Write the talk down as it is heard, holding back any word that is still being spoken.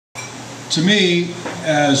To me,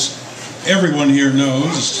 as everyone here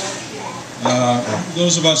knows,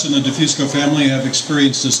 those of us in the DeFusco family have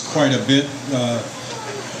experienced this quite a bit.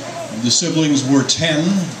 The siblings were 10.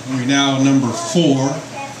 We're now number 4.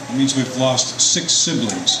 It means we've lost 6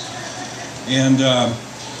 siblings. And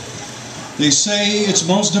they say it's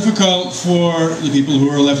most difficult for the people who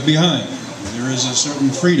are left behind. There is a certain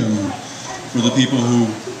freedom for the people who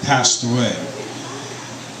passed away.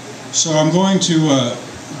 So I'm going to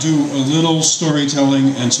do a little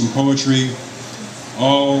storytelling and some poetry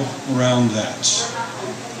all around that.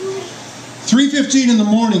 3:15 in the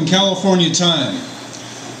morning, California time.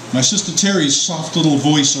 My sister Terry's soft little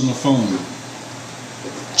voice on the phone.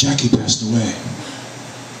 Jackie passed away.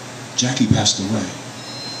 Jackie passed away.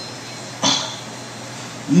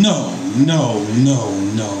 No,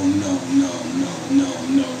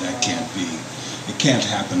 that can't be. It can't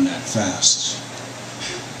happen that fast.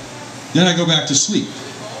 Then I go back to sleep.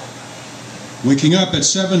 Waking up at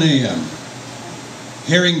 7 a.m.,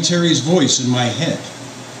 hearing Terry's voice in my head.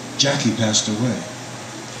 Jackie passed away.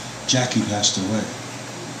 Jackie passed away.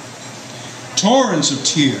 Torrents of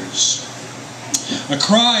tears. A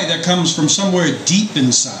cry that comes from somewhere deep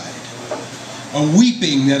inside. A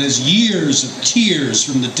weeping that is years of tears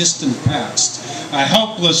from the distant past. A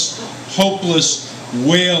helpless, hopeless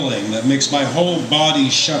wailing that makes my whole body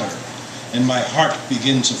shudder and my heart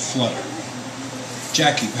begin to flutter.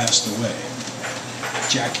 Jackie passed away.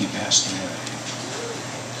 Jackie passed away.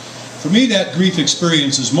 For me, that grief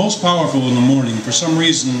experience is most powerful in the morning. For some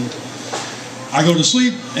reason, I go to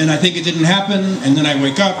sleep and I think it didn't happen, and then I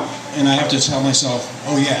wake up and I have to tell myself,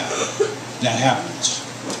 oh yeah, that happened.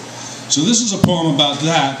 So this is a poem about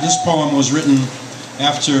that. This poem was written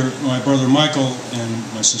after my brother Michael and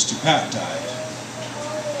my sister Pat died.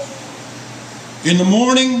 In the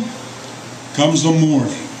morning comes the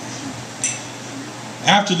morning.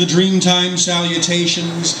 After the dreamtime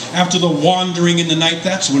salutations, after the wandering in the night,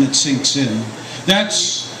 that's when it sinks in.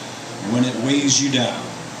 That's when it weighs you down.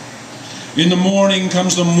 In the morning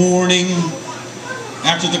comes the morning.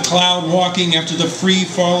 After the cloud walking, after the free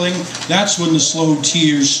falling, that's when the slow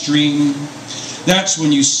tears stream. That's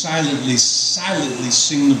when you silently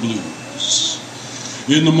sing the blues.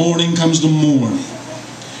 In the morning comes the morning.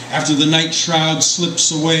 After the night shroud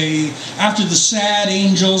slips away, after the sad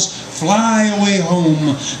angels fly away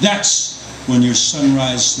home, that's when you're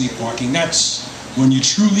sunrise sleepwalking. That's when you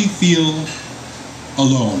truly feel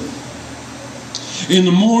alone. In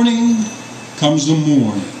the morning comes the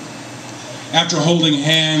morning. After holding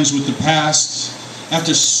hands with the past,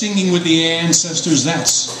 after singing with the ancestors,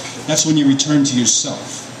 that's when you return to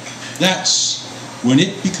yourself. That's when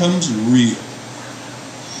it becomes real.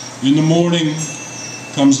 In the morning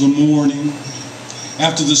comes the morning.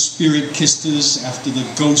 After the spirit kisses, after the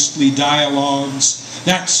ghostly dialogues,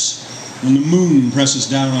 that's when the moon presses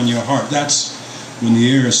down on your heart. That's when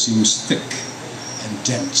the air seems thick and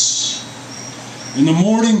dense. In the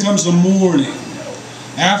morning comes the morning.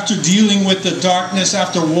 After dealing with the darkness,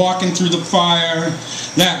 after walking through the fire,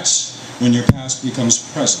 that's when your past becomes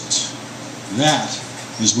present. That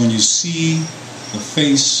is when you see the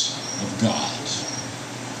face of God.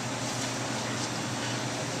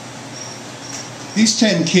 These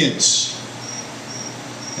 10 kids,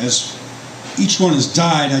 as each one has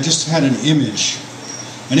died, I just had an image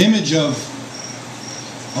of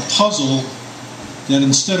a puzzle that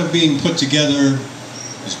instead of being put together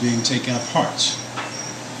is being taken apart.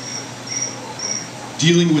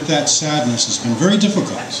 Dealing with that sadness has been very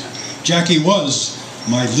difficult. Jackie was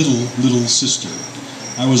my little sister.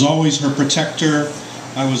 I was always her protector.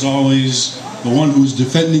 I was always the one who was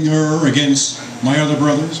defending her against my other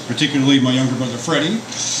brothers, particularly my younger brother Freddie.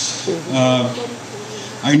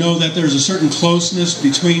 I know that there's a certain closeness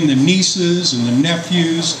between the nieces and the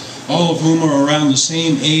nephews, all of whom are around the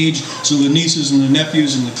same age, so the nieces and the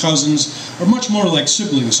nephews and the cousins are much more like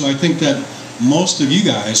siblings. So I think that most of you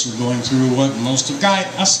guys are going through what most of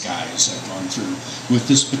us guys have gone through with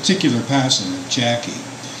this particular passing of Jackie.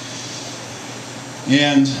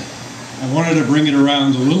 And I wanted to bring it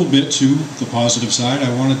around a little bit to the positive side.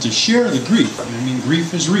 I wanted to share the grief. I mean,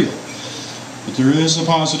 grief is real, but there is a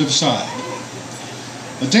positive side.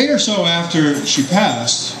 A day or so after she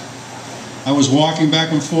passed, I was walking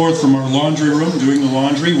back and forth from our laundry room doing the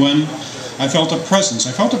laundry when I felt a presence.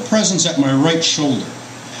 I felt a presence at my right shoulder,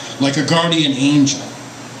 like a guardian angel.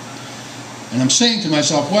 And I'm saying to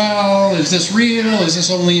myself, well, is this real? Is this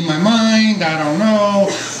only in my mind? I don't know.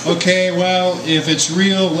 Okay, well, if it's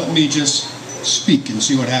real, let me just speak and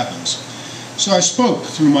see what happens. So I spoke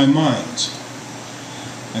through my mind.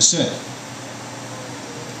 I said,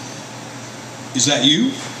 is that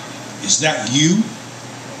you? Is that you?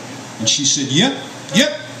 And she said, yep,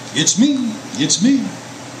 it's me.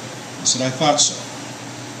 I said, I thought so.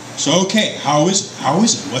 So, okay, how is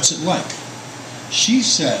it? What's it like? She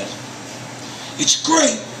said, it's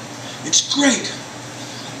great.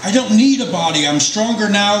 I don't need a body. I'm stronger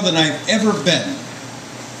now than I've ever been.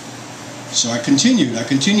 So I continued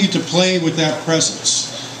to play with that presence.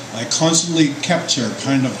 I constantly kept her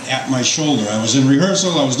kind of at my shoulder. I was in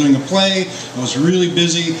rehearsal, I was doing a play, I was really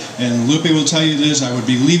busy, and Lupe will tell you this, I would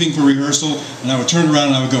be leaving for rehearsal, and I would turn around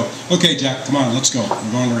and I would go, okay, Jacque, come on, let's go.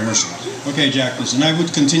 We're going to rehearsal. Okay, Jacque, listen. And I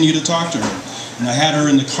would continue to talk to her. And I had her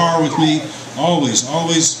in the car with me, always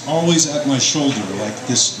at my shoulder, like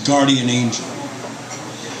this guardian angel.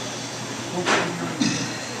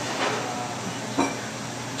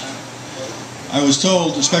 I was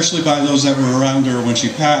told, especially by those that were around her when she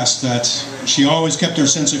passed, that she always kept her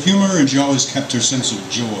sense of humor and she always kept her sense of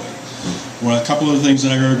joy. Well, a couple of the things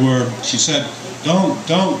that I heard were, she said,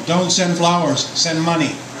 don't send flowers, send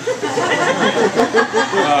money.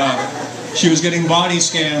 She was getting body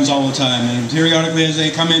scans all the time, and periodically as they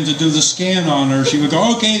come in to do the scan on her, she would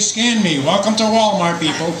go, okay, scan me. Welcome to Walmart,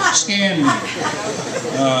 people. Scan me.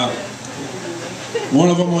 One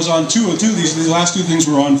of them was on these last two things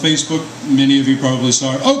were on Facebook. Many of you probably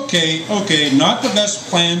saw it. Okay, not the best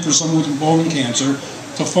plan for someone with bone cancer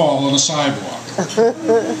to fall on a sidewalk.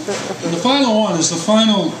 And the final one is the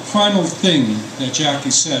final thing that Jacque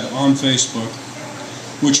said on Facebook,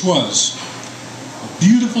 which was, a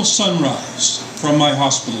beautiful sunrise from my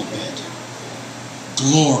hospital bed.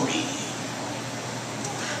 Glory.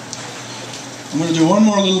 I'm going to do one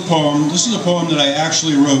more little poem. This is a poem that I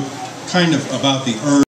actually wrote kind of about the earth.